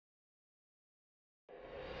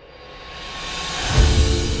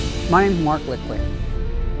My name's Mark Lickley.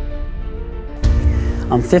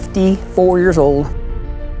 I'm 54 years old,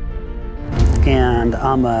 and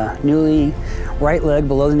I'm a newly right leg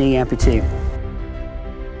below the knee amputee.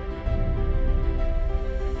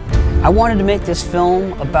 I wanted to make this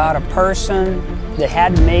film about a person that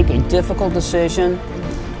had to make a difficult decision,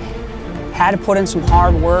 had to put in some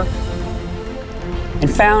hard work, and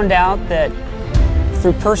found out that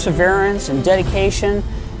through perseverance and dedication,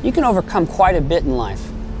 you can overcome quite a bit in life.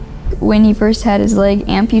 When he first had his leg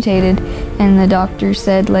amputated and the doctor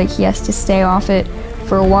said like he has to stay off it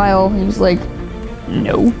for a while, he was like,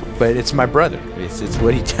 no. But it's my brother. It's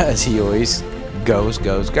what he does. He always goes.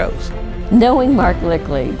 Knowing Mark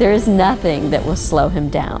Lickley, there is nothing that will slow him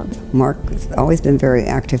down. Mark's always been a very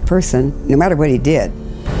active person, no matter what he did.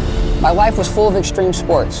 My life was full of extreme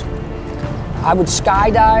sports. I would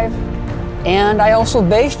skydive, and I also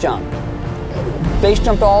base jump. Base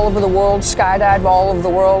jumped all over the world, skydived all over the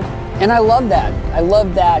world, and I love that. I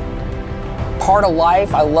love that part of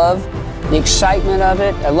life. I love the excitement of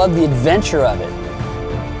it. I love the adventure of it.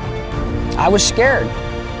 I was scared.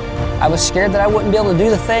 I was scared that I wouldn't be able to do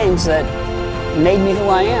the things that made me who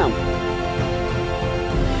I am.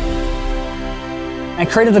 I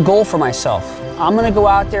created a goal for myself. I'm going to go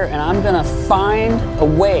out there and I'm going to find a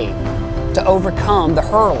way to overcome the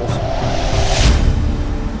hurdles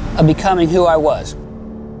of becoming who I was.